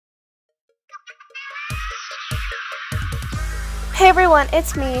Hey everyone,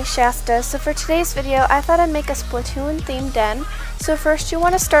 it's me, Shasta. So for today's video, I thought I'd make a Splatoon themed den. So first you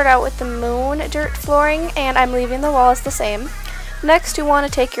want to start out with the moon dirt flooring, and I'm leaving the walls the same. Next you want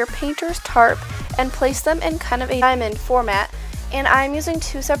to take your painter's tarp and place them in kind of a diamond format. And I'm using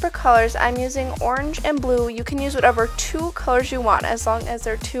two separate colors. I'm using orange and blue. You can use whatever two colors you want as long as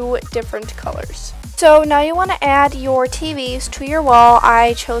they're two different colors. So now you want to add your TVs to your wall.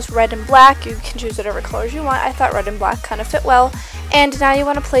 I chose red and black. You can choose whatever colors you want. I thought red and black kind of fit well. And now you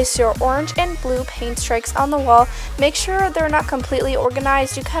want to place your orange and blue paint strikes on the wall. Make sure they're not completely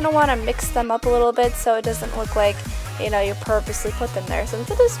organized. You kind of want to mix them up a little bit so it doesn't look like, you know, you purposely put them there. Since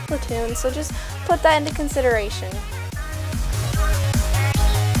it is Splatoon, so just put that into consideration.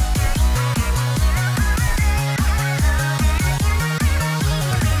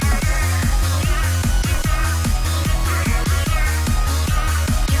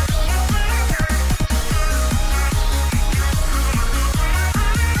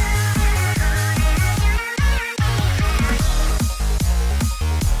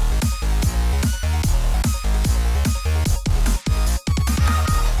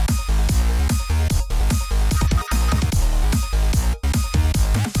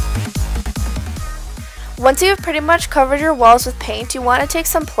 Once you've pretty much covered your walls with paint, you want to take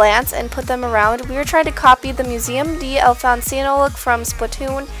some plants and put them around. We are trying to copy the Museum di Alfonsino look from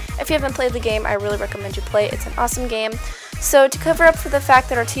Splatoon. If you haven't played the game, I really recommend you play it. It's an awesome game. So to cover up for the fact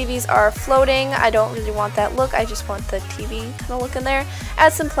that our TVs are floating, I don't really want that look. I just want the TV kind of look in there.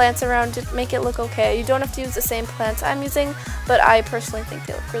 Add some plants around to make it look okay. You don't have to use the same plants I'm using, but I personally think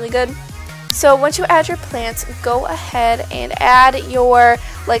they look really good. So once you add your plants, go ahead and add your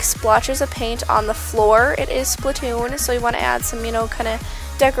splotches of paint on the floor. It is Splatoon, so you want to add some, kind of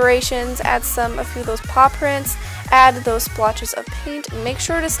decorations, add a few of those paw prints, add those splotches of paint. Make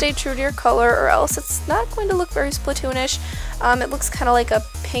sure to stay true to your color or else it's not going to look very Splatoonish. It looks kind of like a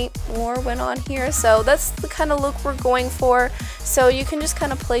paint war went on here, so that's the kind of look we're going for. So you can just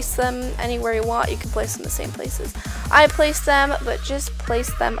kind of place them anywhere you want. You can place them the same places I placed them, but just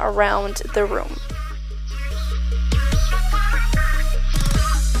place them around the room.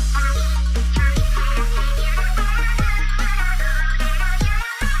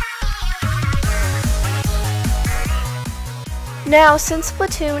 Now, since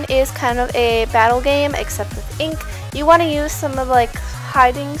Splatoon is kind of a battle game, except with ink, you want to use some of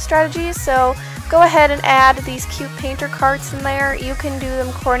hiding strategies. So go ahead and add these cute painter carts in there. You can do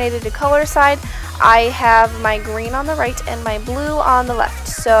them coordinated to color side. I have my green on the right and my blue on the left.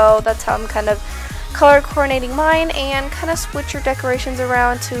 So that's how I'm kind of color coordinating mine, and kind of split your decorations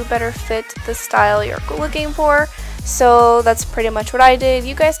around to better fit the style you're looking for. So that's pretty much what I did.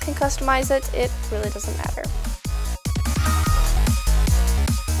 You guys can customize it. It really doesn't matter.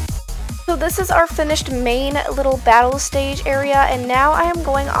 So this is our finished main little battle stage area, and now I am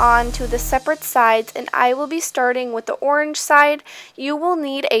going on to the separate sides, and I will be starting with the orange side. You will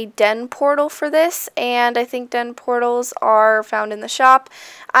need a den portal for this, and I think den portals are found in the shop.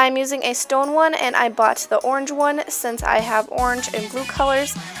 I'm using a stone one, and I bought the orange one since I have orange and blue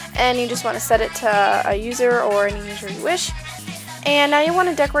colors, and you just want to set it to a user or any user you wish. And now you want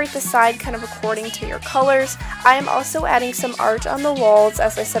to decorate the side kind of according to your colors. I am also adding some art on the walls.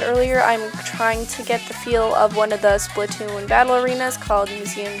 As I said earlier, I'm trying to get the feel of one of the Splatoon battle arenas called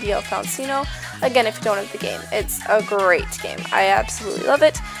Museum di Alfonsino. Again, if you don't have the game, it's a great game. I absolutely love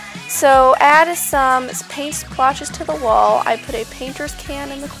it. So add some paint splotches to the wall. I put a painter's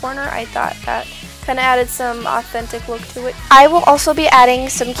can in the corner. I thought that kind of added some authentic look to it. I will also be adding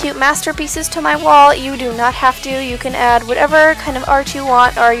some cute masterpieces to my wall. You do not have to. You can add whatever kind of art you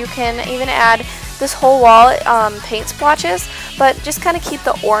want, or you can even add this whole wall paint splotches, but just kind of keep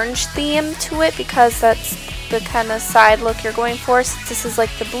the orange theme to it because that's the kind of side look you're going for. Since this is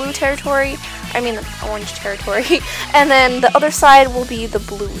the blue territory, the orange territory, and then the other side will be the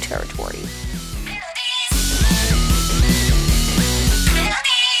blue territory.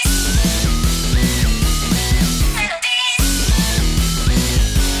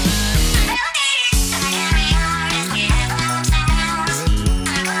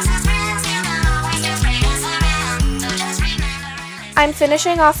 I'm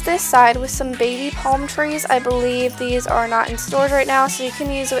finishing off this side with some baby palm trees. I believe these are not in stores right now, so you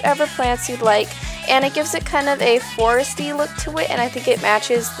can use whatever plants you'd like. And it gives it kind of a foresty look to it, and I think it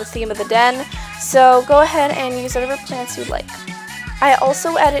matches the theme of the den. So go ahead and use whatever plants you'd like. I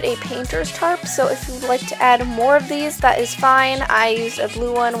also added a painter's tarp, so if you'd like to add more of these, that is fine. I used a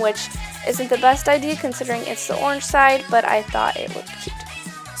blue one, which isn't the best idea considering it's the orange side, but I thought it looked cute.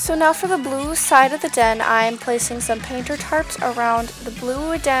 So now for the blue side of the den, I'm placing some painter tarps around the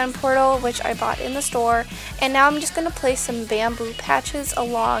blue den portal, which I bought in the store. And now I'm just going to place some bamboo patches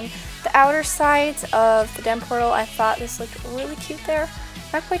along the outer sides of the den portal. I thought this looked really cute there.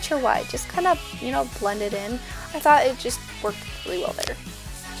 Not quite sure why, just kind of, blended in. I thought it just worked really well there.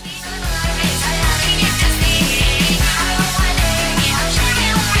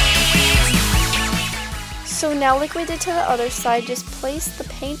 So now, like we did to the other side, just place the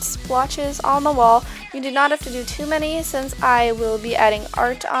paint splotches on the wall. You do not have to do too many since I will be adding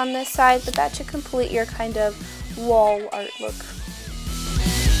art on this side, but that should complete your kind of wall art look.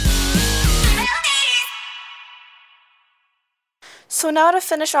 So now to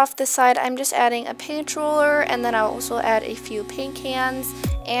finish off this side, I'm just adding a paint roller, and then I'll also add a few paint cans,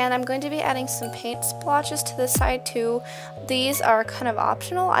 and I'm going to be adding some paint splotches to this side too. These are kind of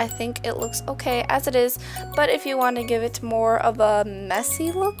optional. I think it looks okay as it is, but if you want to give it more of a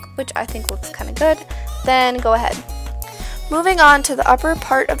messy look, which I think looks kind of good, then go ahead. Moving on to the upper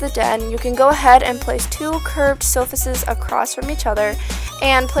part of the den, you can go ahead and place two curved surfaces across from each other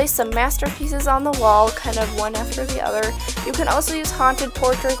and place some masterpieces on the wall, kind of one after the other. You can also use haunted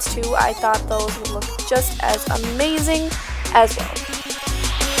portraits too. I thought those would look just as amazing as well.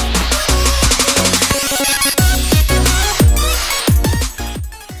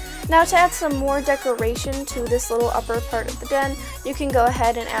 Now to add some more decoration to this little upper part of the den, you can go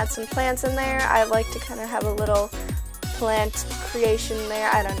ahead and add some plants in there. I like to kind of have a little plant creation there.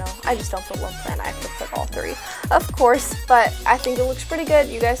 I don't know. I just don't put one plant. I have to put all three, of course, but I think it looks pretty good.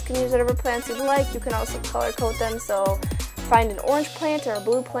 You guys can use whatever plants you'd like. You can also color code them, so find an orange plant or a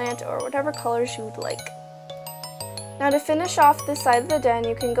blue plant or whatever colors you would like. Now to finish off this side of the den,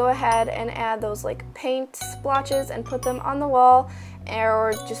 you can go ahead and add those like paint splotches and put them on the wall,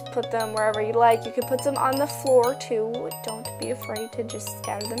 or just put them wherever you like. You can put them on the floor too. Don't be afraid to just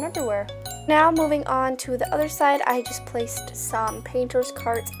scatter them everywhere. Now moving on to the other side, I just placed some painter's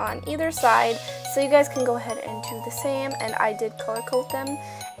carts on either side, so you guys can go ahead and do the same, and I did color code them.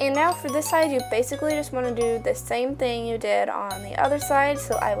 And now for this side, you basically just want to do the same thing you did on the other side,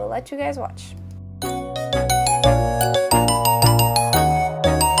 so I will let you guys watch.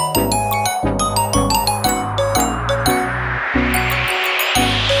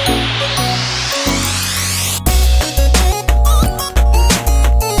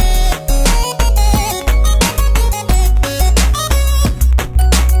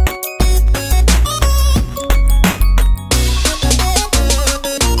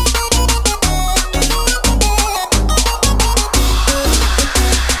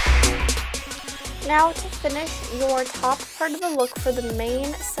 Now to finish your top part of the look for the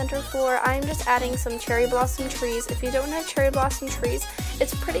main center floor, I'm just adding some cherry blossom trees. If you don't have cherry blossom trees,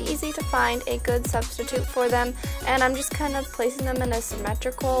 it's pretty easy to find a good substitute for them, and I'm just kind of placing them in a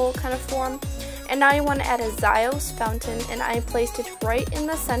symmetrical kind of form. And now you want to add a Zyos fountain, and I placed it right in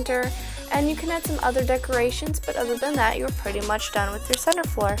the center, and you can add some other decorations, but other than that, you're pretty much done with your center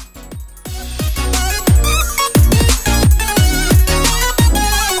floor.